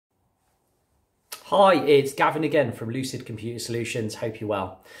Hi, it's Gavin again from Lucid Computer Solutions. Hope you're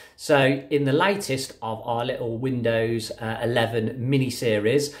well. So in the latest of our little Windows 11 mini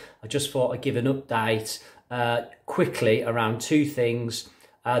series, I just thought I'd give an update quickly around two things.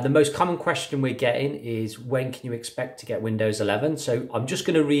 The most common question we're getting is when can you expect to get Windows 11? So I'm just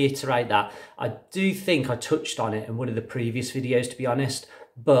going to reiterate that. I do think I touched on it in one of the previous videos, to be honest,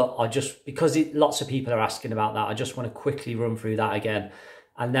 but because lots of people are asking about that, I just want to quickly run through that again.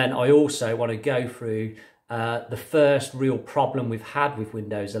 And then I also want to go through the first real problem we've had with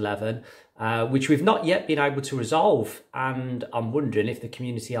Windows 11, which we've not yet been able to resolve. And I'm wondering if the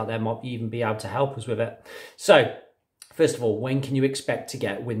community out there might even be able to help us with it. So first of all, when can you expect to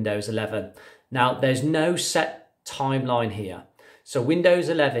get Windows 11? Now, there's no set timeline here. So Windows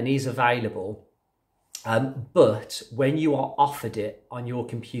 11 is available, but when you are offered it on your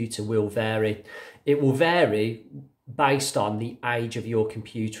computer will vary. It will vary based on the age of your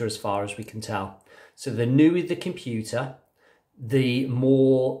computer, as far as we can tell. So the newer the computer, the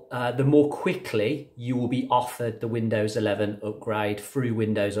more quickly you will be offered the Windows 11 upgrade through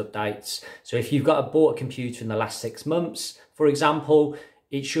Windows updates. So if you've bought a computer in the last 6 months, for example,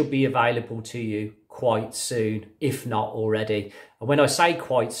 it should be available to you quite soon, if not already. And when I say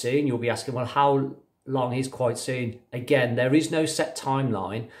quite soon, you'll be asking, well, how long is quite soon? Again, there is no set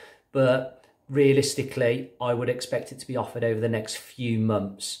timeline, but realistically, I would expect it to be offered over the next few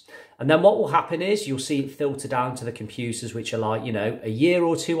months. And then what will happen is you'll see it filter down to the computers which are like, you know, a year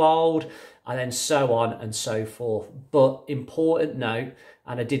or two old, and then so on and so forth. But important note,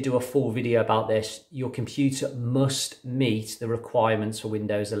 and I did do a full video about this, your computer must meet the requirements for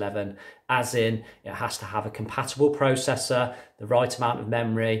Windows 11, as in it has to have a compatible processor, the right amount of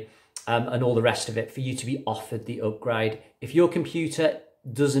memory, and all the rest of it for you to be offered the upgrade. If your computer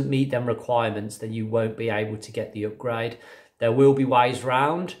doesn't meet them requirements, then you won't be able to get the upgrade. There will be ways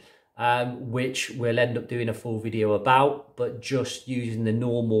round, which we'll end up doing a full video about, but just using the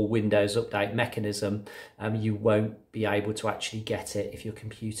normal Windows update mechanism, you won't be able to actually get it if your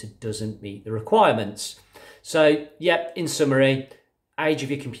computer doesn't meet the requirements. So yeah, in summary, age of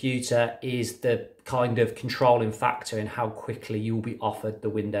your computer is the kind of controlling factor in how quickly you will be offered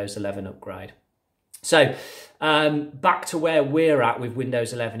the Windows 11 upgrade. So back to where we're at with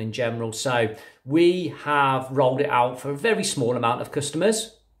Windows 11 in general. So we have rolled it out for a very small amount of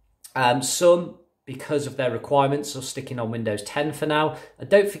customers. Some, because of their requirements, are sticking on Windows 10 for now. And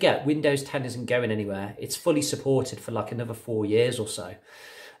don't forget, Windows 10 isn't going anywhere. It's fully supported for like another 4 years or so.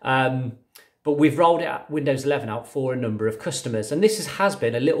 But we've rolled Windows 11 out for a number of customers. And this has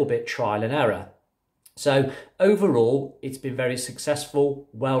been a little bit trial and error. So overall, it's been very successful,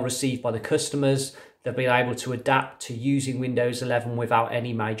 well received by the customers. They've been able to adapt to using Windows 11 without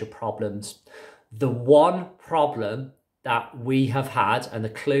any major problems. The one problem that we have had, and the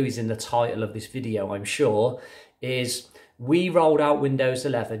clue is in the title of this video, I'm sure, is we rolled out Windows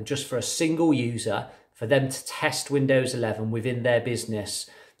 11 just for a single user, for them to test Windows 11 within their business.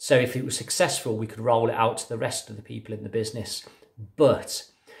 So if it was successful, we could roll it out to the rest of the people in the business. But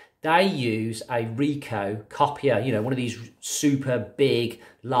they use a Ricoh copier, you know, one of these super big,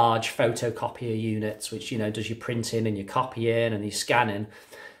 large photocopier units, which, you know, does your printing and your copying and your scanning.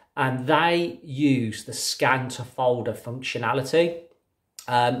 And they use the scan to folder functionality.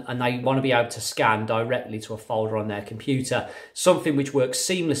 And they want to be able to scan directly to a folder on their computer, something which works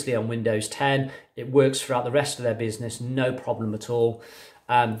seamlessly on Windows 10. It works throughout the rest of their business, no problem at all.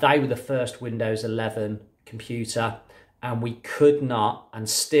 They were the first Windows 11 computer, and we could not and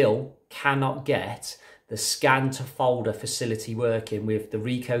still cannot get the scan to folder facility working with the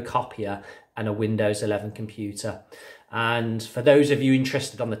Ricoh copier and a Windows 11 computer. And for those of you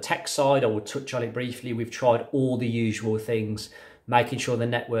interested on the tech side, I will touch on it briefly. We've tried all the usual things, making sure the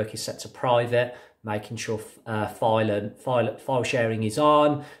network is set to private, making sure file sharing is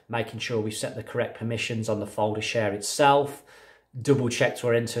on, making sure we've set the correct permissions on the folder share itself, double checked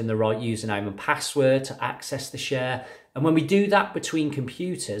we're entering the right username and password to access the share. And when we do that between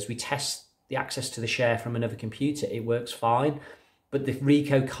computers, we test the access to the share from another computer, it works fine. But the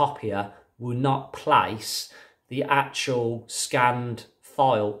Ricoh copier will not place the actual scanned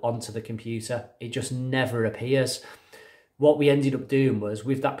file onto the computer. It just never appears. What we ended up doing was,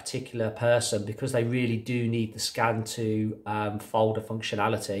 with that particular person, because they really do need the scan to folder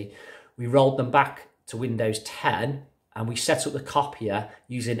functionality, we rolled them back to Windows 10 and we set up the copier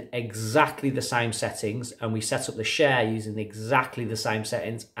using exactly the same settings, and we set up the share using exactly the same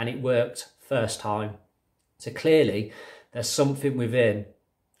settings, and it worked first time. So clearly there's something within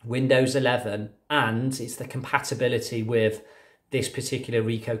Windows 11, and it's the compatibility with this particular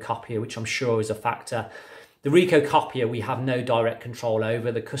Ricoh copier, which I'm sure is a factor. The Ricoh copier, we have no direct control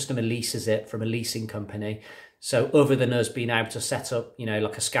over. The customer leases it from a leasing company. So other than us being able to set up, you know,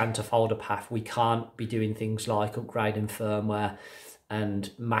 like a scan to folder path, we can't be doing things like upgrading firmware and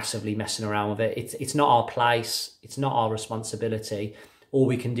massively messing around with it. It's not our place. It's not our responsibility. All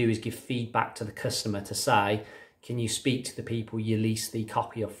we can do is give feedback to the customer to say, can you speak to the people you lease the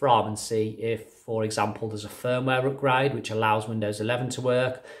copier from and see if, for example, there's a firmware upgrade which allows Windows 11 to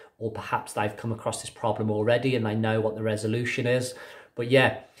work, or perhaps they've come across this problem already and they know what the resolution is. But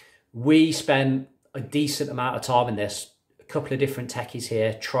yeah, we spend a decent amount of time in this. A couple of different techies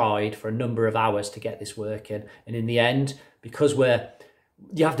here tried for a number of hours to get this working. And in the end, because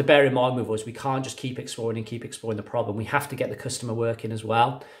you have to bear in mind with us, we can't just keep exploring the problem. We have to get the customer working as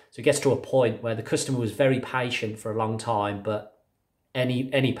well. So it gets to a point where the customer was very patient for a long time, but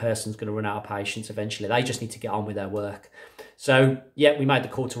any person's going to run out of patience eventually. They just need to get on with their work. So yeah, we made the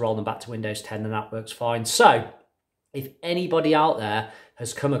call to roll them back to Windows 10 and that works fine. So if anybody out there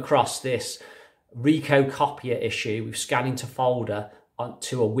has come across this Ricoh copier issue with scanning to folder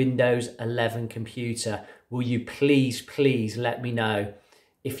onto a Windows 11 computer, will you please let me know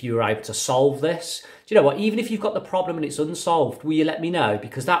if you were able to solve this? Do you know what? Even if you've got the problem and it's unsolved, will you let me know?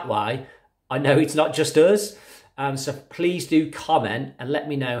 Because that way, I know it's not just us. So please do comment and let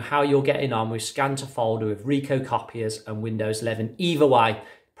me know how you're getting on with scan to folder with Ricoh copiers and Windows 11. Either way,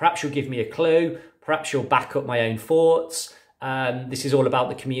 perhaps you'll give me a clue. Perhaps you'll back up my own thoughts. This is all about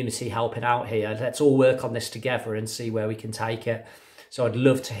the community helping out here. Let's all work on this together and see where we can take it. So I'd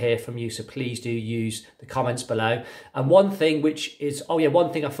love to hear from you. So please do use the comments below. And one thing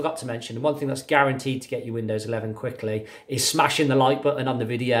one thing I forgot to mention, and one thing that's guaranteed to get you Windows 11 quickly is smashing the like button on the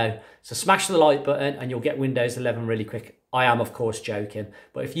video. So smash the like button and you'll get Windows 11 really quick. I am of course joking,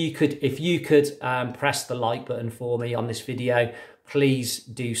 but if you could press the like button for me on this video, please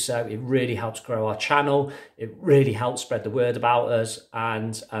do so. It really helps grow our channel. It really helps spread the word about us,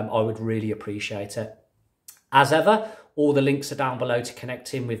 and I would really appreciate it. As ever, all the links are down below to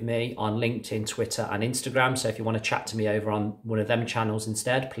connect in with me on LinkedIn, Twitter and Instagram. So if you want to chat to me over on one of them channels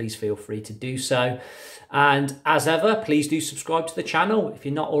instead, please feel free to do so. And as ever, please do subscribe to the channel. If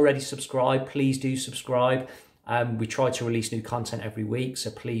you're not already subscribed, please do subscribe. We try to release new content every week.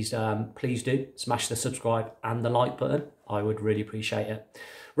 So please do smash the subscribe and the like button. I would really appreciate it.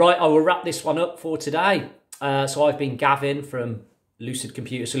 Right, I will wrap this one up for today. So I've been Gavin from Lucid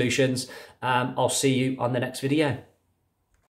Computer Solutions. I'll see you on the next video.